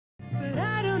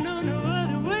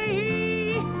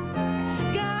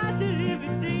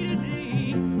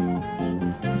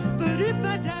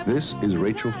This is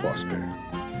Rachel Foster.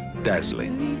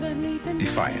 Dazzling,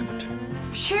 defiant.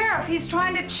 Sheriff, he's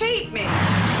trying to cheat me.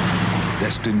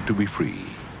 Destined to be free.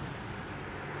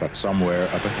 But somewhere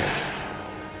up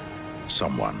ahead,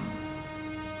 someone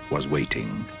was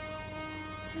waiting.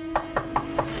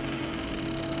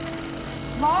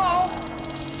 Hello?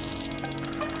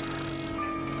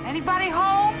 Anybody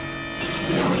home?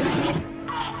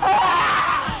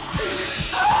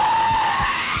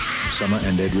 Summer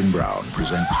and Edwin Brown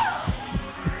present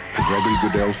the Gregory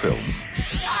Goodell film,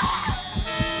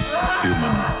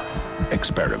 Human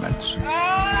Experiments.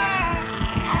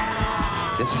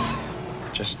 This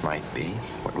just might be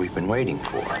what we've been waiting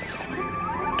for.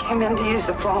 Came in to use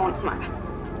the phone.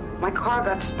 My car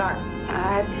got stuck.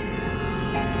 I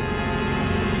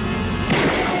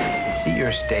See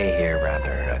your stay here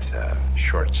rather as a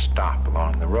short stop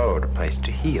along the road, a place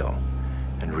to heal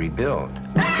and rebuild.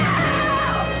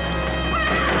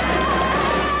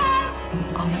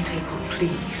 On the table,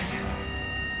 please.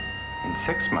 In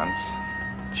 6 months,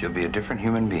 she'll be a different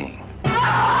human being.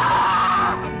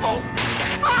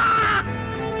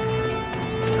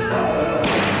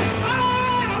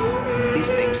 These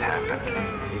things happen,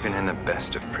 even in the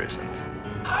best of prisons.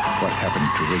 What happened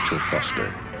to Rachel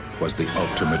Foster was the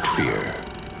ultimate fear.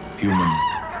 Human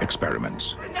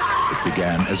experiments. It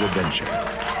began as a venture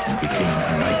and became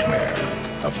a nightmare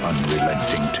of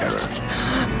unrelenting terror.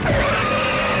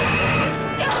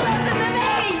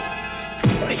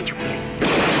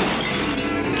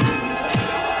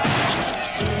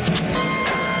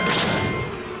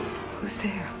 Who's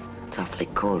there? It's awfully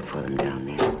cold for them down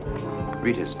there.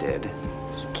 Rita's dead.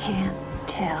 You can't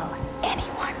tell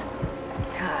anyone.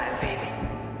 Hi, baby.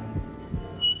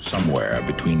 Somewhere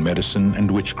between medicine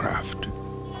and witchcraft.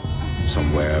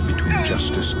 Somewhere between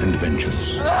justice and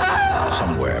vengeance.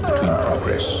 Somewhere between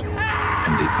progress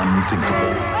and the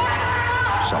unthinkable.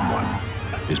 Someone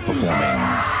is performing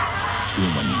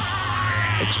human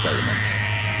experiments.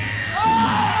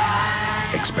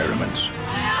 Human experiments.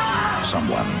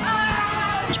 Someone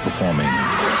is performing